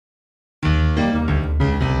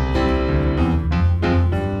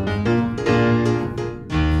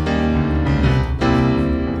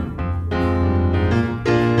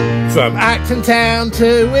From Acton Town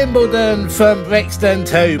to Wimbledon, from Brixton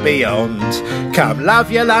to beyond. Come love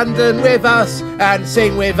your London with us and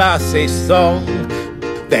sing with us this song.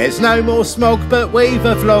 There's no more smog, but we've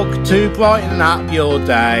a vlog to brighten up your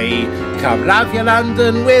day. Come love your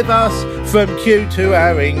London with us from Kew to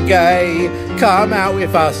Haringey. Come out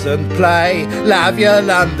with us and play. Love your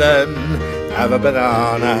London. Have a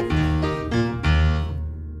banana.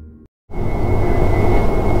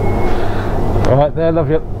 Alright there, love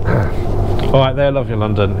you. Alright there, love you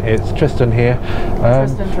London. It's Tristán here.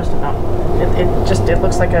 Tristán. No. It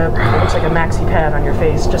looks like a maxi pad on your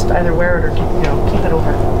face. Just either wear it or keep it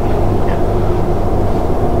over. Yeah.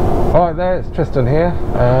 Alright there, it's Tristán here.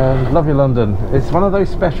 Love you London. It's one of those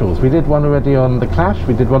specials. We did one already on the Clash.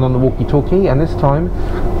 We did one on the Walkie Talkie, and this time,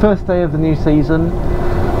 first day of the new season.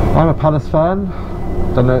 I'm a Palace fan.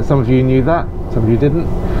 Don't know if some of you knew that. Some of you didn't.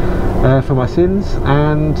 For my sins,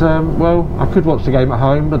 and well, I could watch the game at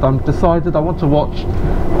home, but I'm decided I want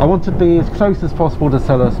to be as close as possible to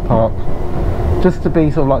Selhurst Park, just to be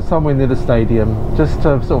sort of like somewhere near the stadium, just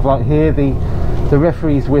to sort of like hear the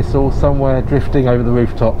referee's whistle somewhere drifting over the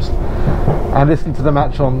rooftops, and listen to the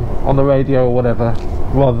match on the radio or whatever,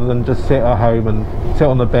 rather than just sit at home and sit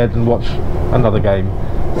on the bed and watch another game.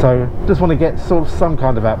 So just want to get sort of some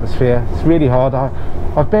kind of atmosphere. It's really hard.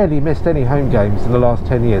 I've barely missed any home games in the last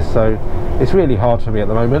 10 years, so it's really hard for me at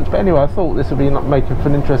the moment. But anyway, I thought this would be making for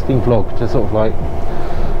an interesting vlog to sort of like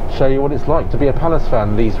show you what it's like to be a Palace fan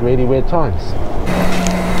in these really weird times.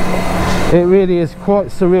 It really is quite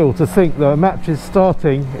surreal to think that a match is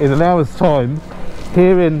starting in an hour's time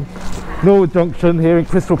here in Norwood Junction, here in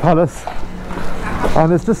Crystal Palace,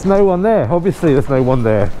 and there's just no one there. Obviously there's no one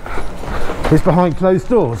there. It's behind closed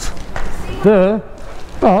doors.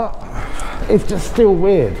 But it's just still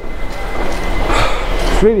weird.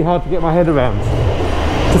 It's really hard to get my head around.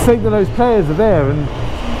 To think that those players are there and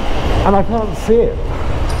I can't see it.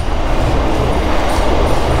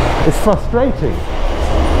 It's frustrating.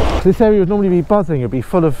 This area would normally be buzzing. It'd be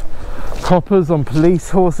full of coppers on police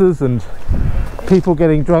horses and people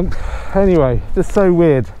getting drunk. Anyway, just so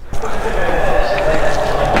weird.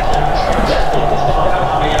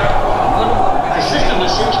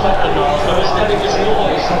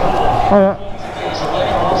 Hiya.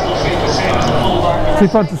 2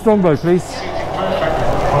 pints of Strongbow, please.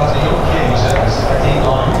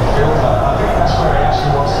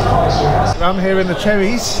 I'm here in the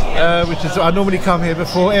Cherries, which is, I normally come here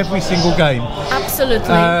before every single game. Absolutely.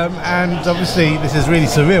 And obviously this is really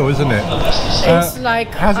surreal, isn't it? It's like...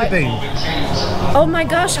 How's it been? Oh my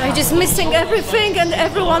gosh, I'm just missing everything and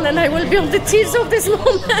everyone, and I will be on the tears of this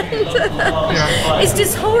moment. It's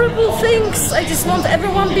just horrible things. I just want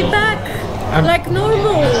everyone to be back. Like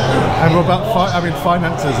normal. And what about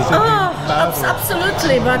finances? Is it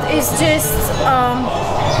absolutely, but it's just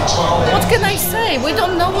what can I say? We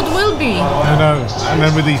don't know what will be. I know. And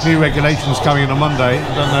then with these new regulations coming in on Monday,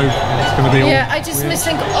 I don't know if it's going to be all I just weird.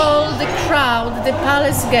 Missing all the crowd, the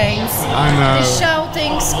Palace games. I know. The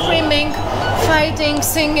shouting, screaming, fighting,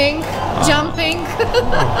 singing, jumping.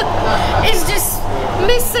 It's just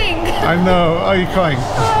missing. I know. Are you crying?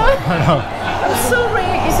 I know. I'm sorry.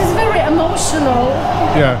 This is very emotional.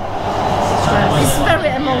 Yeah. It's very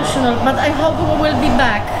emotional, but I hope we will be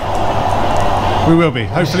back. We will be.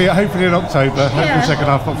 Hopefully in October. Hopefully second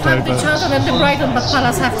half of October. Not the Charlton and the Brighton, but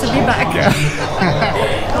Palace have to be back. Yeah.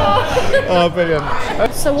 Oh,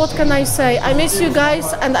 brilliant. So what can I say? I miss you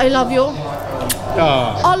guys and I love you.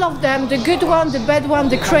 Oh. All of them, the good one, the bad one,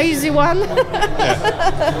 the crazy one.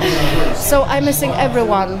 So I'm missing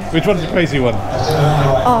everyone. Which one's the crazy one?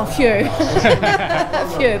 Oh, few.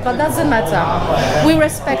 Few, but doesn't matter. We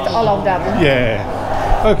respect all of them. Yeah.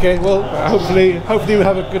 Okay, well, hopefully we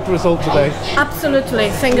have a good result today.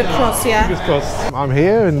 Absolutely, finger crossed, yeah. Fingers crossed. I'm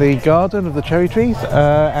here in the garden of the cherry trees,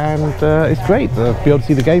 and it's great to be able to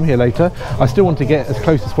see the game here later. I still want to get as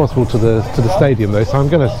close as possible to the stadium though, so I'm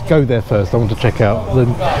going to go there first. I want to check out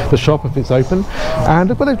the shop if it's open,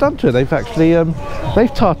 and what they've done to it, they've actually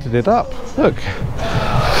they've tarted it up. Look,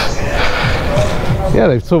 yeah,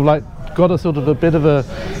 they've sort of like got a sort of a bit of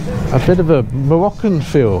a Moroccan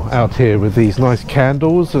feel out here with these nice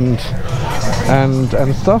candles and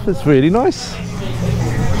stuff. It's really nice.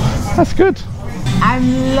 That's good.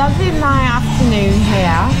 I'm loving my afternoon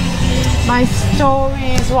here. My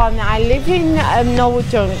story is one. I live in Norwood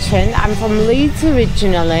Junction. I'm from Leeds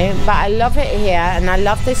originally, but I love it here and I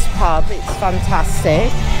love this pub. It's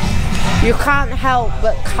fantastic. You can't help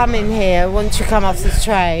but come in here once you come off the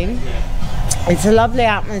train. It's a lovely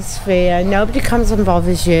atmosphere. Nobody comes and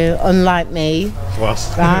bothers you, unlike me. What?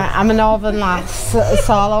 Right? I'm a northern lass,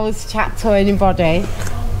 so I'll always chat to anybody.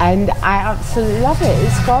 and I absolutely love it.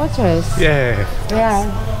 It's gorgeous. Yeah.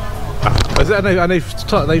 Yeah. And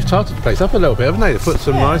they've tarted the place up a little bit, haven't they? They put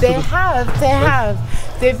some nice. They have.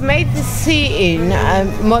 They've made the seating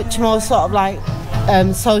much more sort of like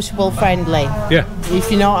sociable friendly. Yeah. If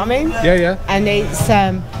you know what I mean. Yeah, yeah. And it's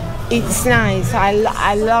nice.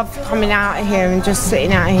 I love coming out here and just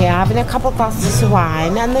sitting out here, having a couple of glasses of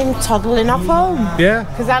wine, and then toddling off home. Yeah.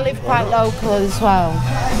 Because I live quite local as well.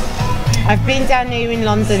 I've been down here in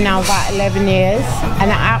London now about 11 years,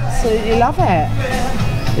 and I absolutely love it.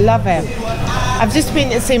 Love it. I've just been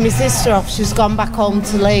to see my sister off. She's gone back home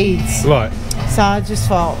to Leeds. Right. So I just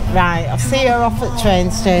thought, right, I'll see her off at the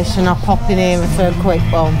train station. I'll pop in here for a quick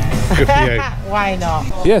one. Good for you. Why not?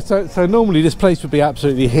 Yeah, so normally this place would be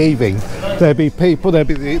absolutely heaving. There'd be people, there'd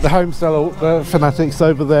be the homestyle fanatics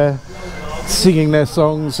over there singing their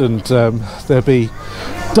songs, and there'd be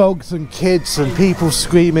dogs and kids and people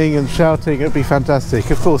screaming and shouting. It'd be fantastic.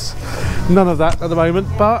 Of course, none of that at the moment,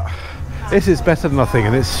 but this is better than nothing,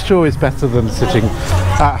 and it sure is better than sitting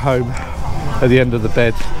at home at the end of the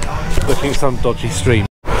bed looking at some dodgy stream.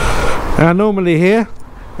 Now normally here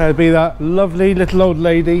there'd be that lovely little old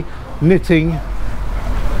lady knitting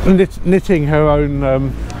her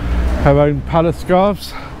own palace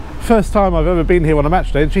scarves. First time I've ever been here on a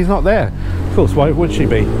match day and she's not there. Of course, why would she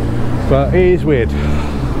be? But it is weird,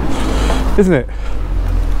 isn't it?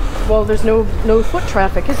 Well, there's no foot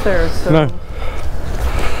traffic, is there? So, no.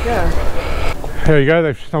 Yeah. Here you go,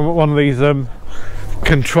 they've done one of these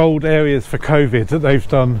controlled areas for COVID that they've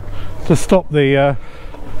done to stop the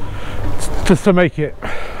just to make it,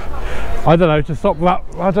 I don't know, to stop that.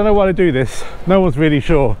 I don't know why they do this, no one's really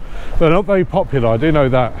sure. They're not very popular, I do know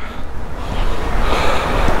that.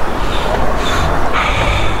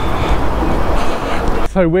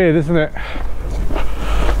 So weird, isn't it,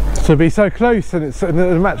 to be so close and it's in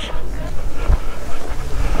a match.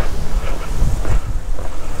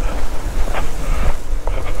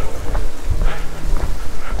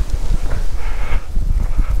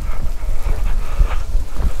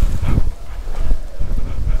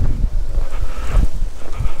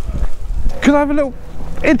 Can I have a little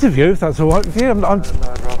interview, if that's all right with you? No, I'd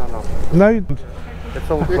rather not. No? It's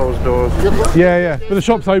all closed doors. Yeah. But the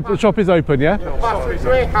shop's open. The shop is open, yeah?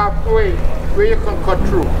 Passageway halfway, where you can cut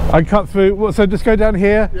through. I cut through. What, so just go down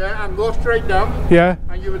here? Yeah, and go straight down. Yeah.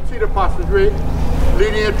 And you will see the passageway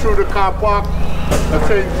leading you through the car park. The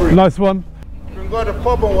Sainsbury's. Nice one. You can go to the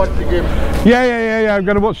pub and watch the game. Yeah. I'm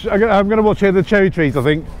gonna watch here the cherry trees, I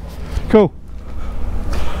think. Cool.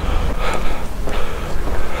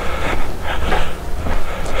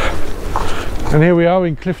 And here we are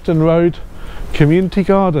in Clifton Road Community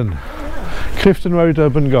Garden. Yeah. Clifton Road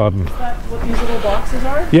Urban Garden. Is that what these little boxes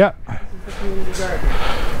are? Yeah. This is the community garden.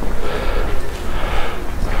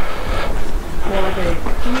 More like a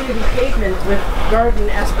community pavement with garden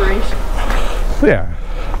aspirations. Yeah.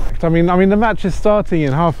 I mean the match is starting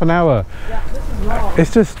in half an hour. Yeah, this is long.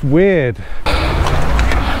 It's just weird.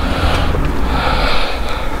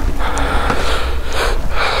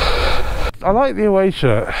 I like the away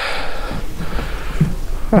shirt.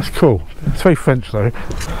 That's cool. It's very French though.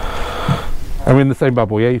 I'm in the same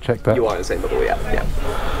bubble, yeah? You checked that? You are in the same bubble, yeah.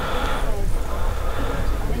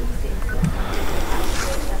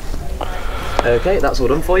 Okay, that's all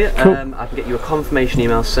done for you. Cool. I can get you a confirmation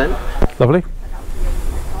email sent. Lovely.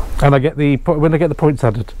 And I get the when I get the points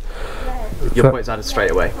added. Your points added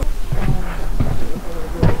straight away.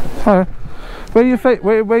 Hi. Where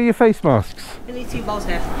are your face masks? Only 2 balls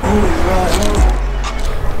here.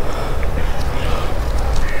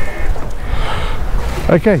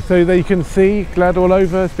 Okay, so there you can see Glad All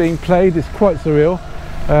Over is being played. It's quite surreal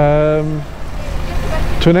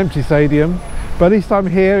to an empty stadium, but at least I'm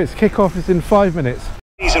here. Its kick-off is in 5 minutes.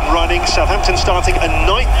 Season running, Southampton starting a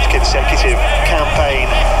 9th consecutive campaign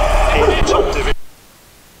in the top division.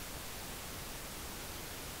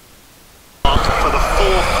 For the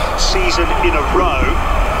 4th season in a row,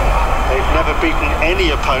 they've never beaten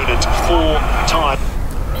any opponent 4 times.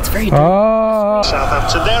 It's very dirty.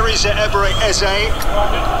 Southampton. There is Ebere Eze,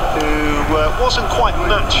 who wasn't quite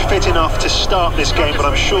match fit enough to start this game, but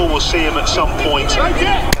I'm sure we'll see him at some point.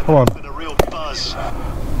 Come on. Been a real buzz.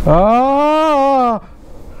 Oh,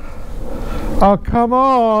 come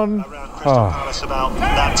on. Around Crystal Palace about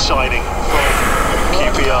that signing from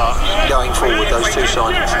QPR. Going forward, those 2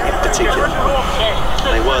 signings in particular.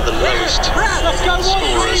 They were the lowest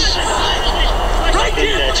scorers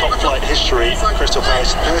in their top flight history. Crystal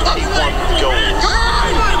Palace 31 goals,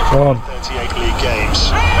 38 league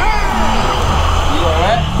games.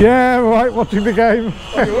 Yeah, right, watching the game.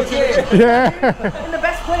 Yeah. In the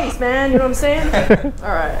best place, man, you know what I'm saying?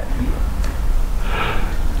 Alright.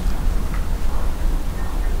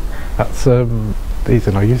 That's these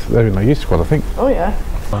are no use. They're in no use squad, I think. Oh yeah.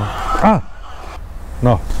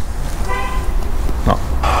 No.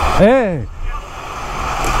 Hey.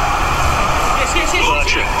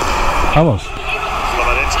 Vamos.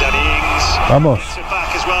 Vamos.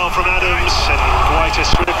 Back as well from Adams, and quite a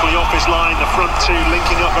swiftly off his line. The front two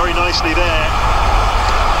linking up very nicely there.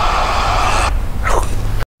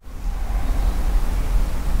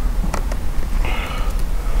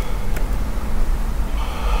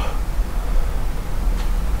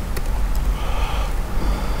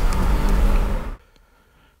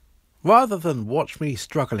 Rather than watch me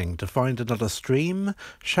struggling to find another stream,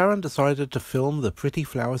 Sharon decided to film the pretty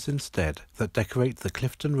flowers instead that decorate the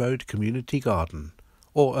Clifton Road Community Garden.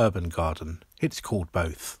 Or Urban Garden. It's called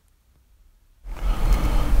both.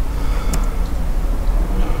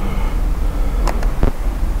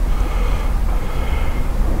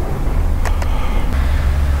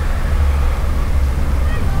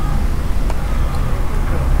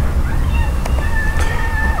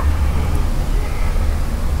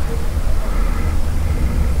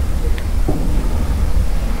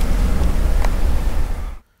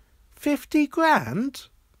 $50,000?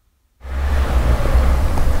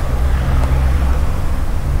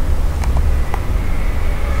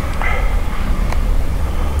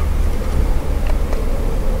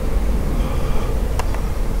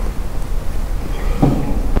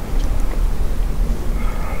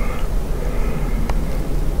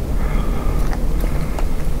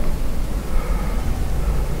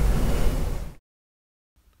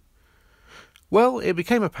 Well, it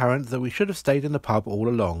became apparent that we should have stayed in the pub all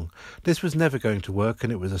along. This was never going to work, and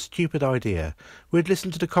it was a stupid idea. We'd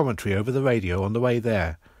listened to the commentary over the radio on the way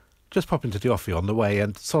there. Just pop into the offie on the way,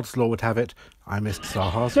 and sod's law would have it, I missed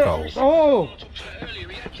Zaha's goal. Oh! Earlier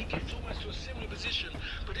he actually gets almost to a similar position,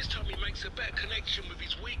 but this time he makes a better connection with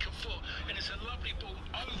his weaker foot, and it's a lovely ball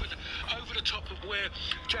over the top of where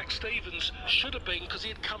Jack Stevens should have been, because he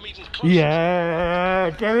had come even closer. Yeah,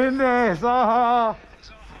 get in there, Zaha!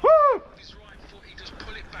 Woo!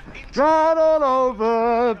 Glad all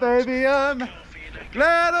over, baby, I'm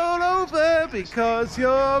glad all over because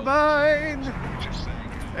you're mine.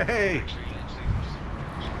 Hey.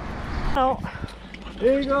 Oh.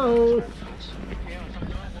 Here he goes.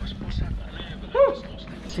 Woo.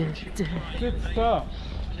 Good stuff.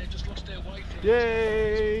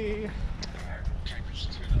 Yay.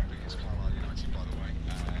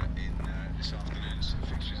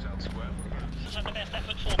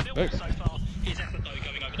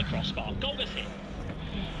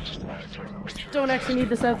 Don't actually need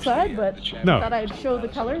this outside, but no. Thought I'd show the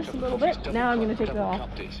colors a little bit. Now I'm going to take it off.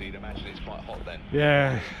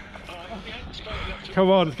 Yeah. Come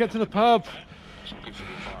on, let's get to the pub. It's not good for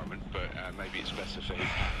the environment, but maybe it's better for him.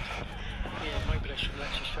 Yeah, maybe they should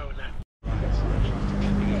let you show that.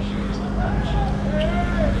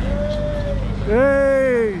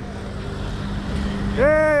 Hey!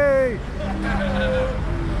 Hey!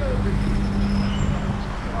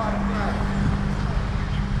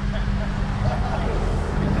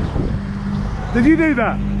 Did you do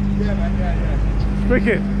that? Yeah, man, yeah.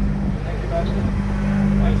 Wicked.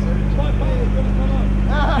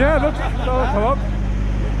 Yeah, look. Oh, come up.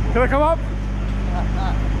 Can I come up?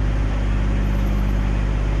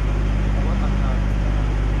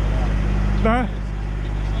 No?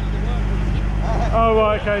 Oh,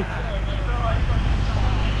 right, okay.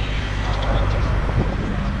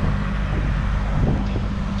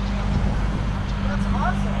 That's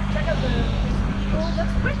awesome. Check out the... Oh,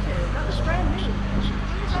 that's wicked. That was brand new.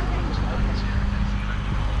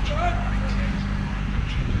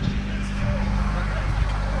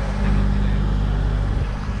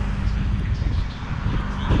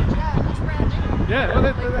 Yeah, well,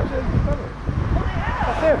 that's it.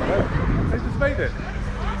 That's it. They just made it.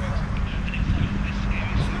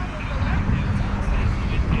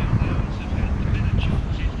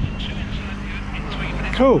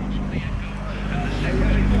 Cool.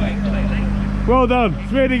 Well done.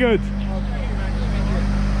 It's really good.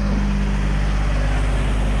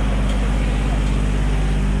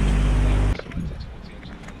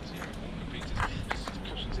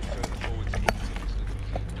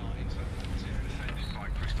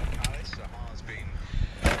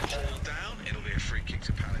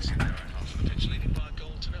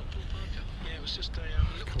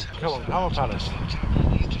 Come on, come on, Palace. I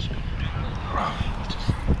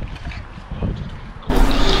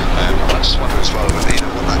just wonder as well what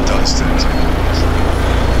that does to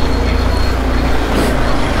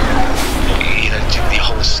the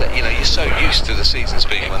whole set. You're so used used to the seasons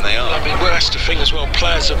being when they are. I mean, well, that's the thing as well.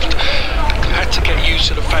 Players have had to get used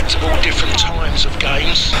to the fact of all different times of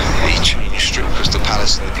games. He changed strip Crystal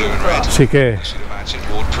Palace in the blue and red. Cheeky. I should imagine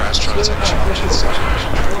Ward-Prowse trying to take charges.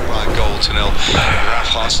 By a goal to nil.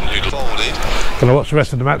 Ralph Harson, who'd folded. Gonna watch the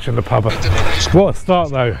rest of the match in the pub. What a start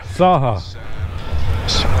though, Zaha.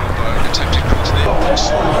 Attempted cross there.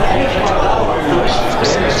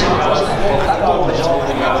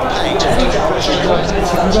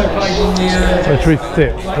 Where should we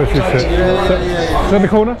sit? Where should we sit? Sit in the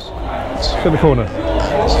corner? Sit in the corner.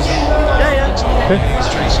 Okay.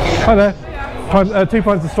 Hi there. 2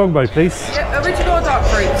 pints of Strongbow, please. Yeah, original or dark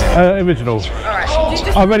fruit? Original. Alright.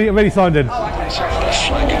 I'm already signed in.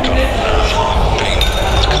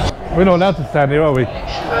 We're not allowed to stand here, are we?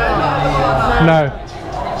 No.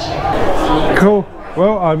 Cool.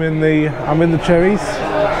 Well, I'm in the Cherries.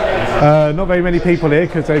 Not very many people here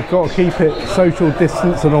because they've got to keep it social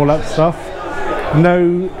distance and all that stuff.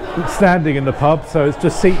 No standing in the pub, so it's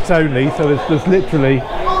just seats only. So there's literally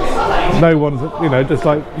no one's, you know, just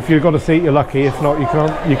like if you've got a seat, you're lucky. If not, you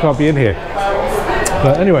can't be in here.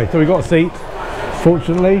 But anyway, so we got a seat,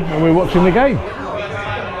 fortunately, and we're watching the game.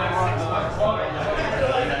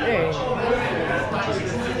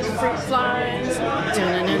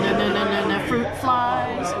 Fruit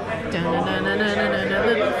flies, fruit flies,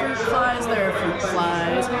 little fruit flies, there are fruit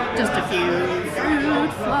flies, just a few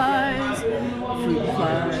fruit flies,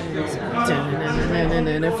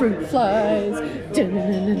 fruit flies,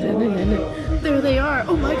 there they are,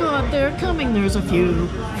 oh my god, they're coming, there's a few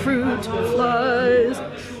fruit flies,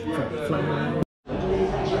 fruit flies.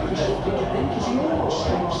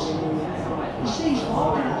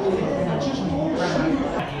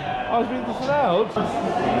 I was being disallowed.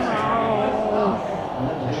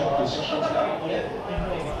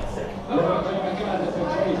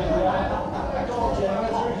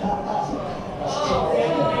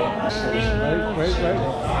 Wait.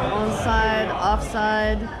 Onside,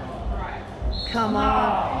 offside. Come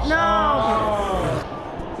on.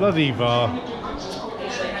 No! Bloody VAR.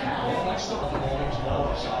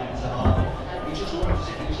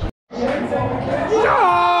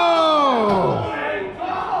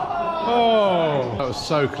 That was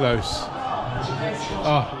so close.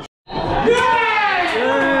 Oh. Yay!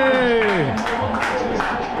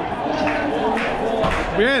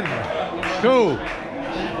 Bien. Cool.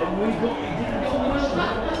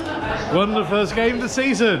 Won the first game of the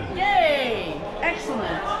season. Yay!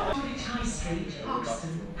 Excellent. High Street,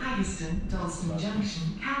 Hoxton, Haggerston, Dalston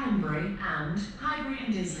Junction, Canonbury and Highbury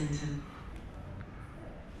and Islington.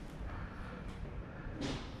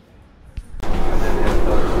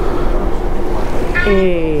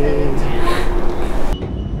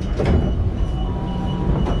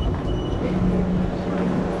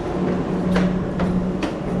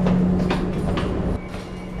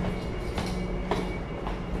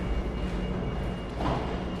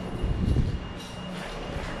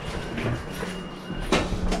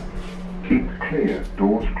 Keep clear,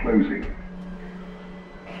 doors closing.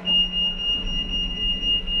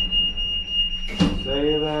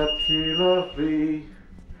 Say that you love me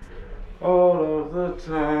all of the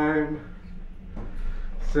time.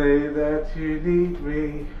 Say that you need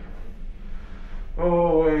me,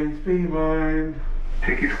 always be mine.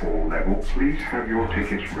 Ticket hall level, please have your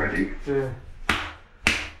tickets ready.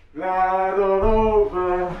 Glad all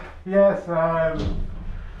over, yes I'm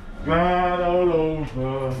glad all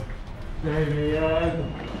over, baby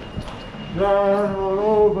I'm glad all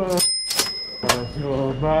over.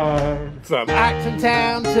 You're mine. From Acton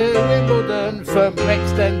Town to Wimbledon, from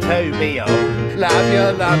Brixton to beyond. Love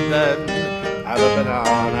your London, have a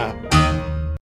banana.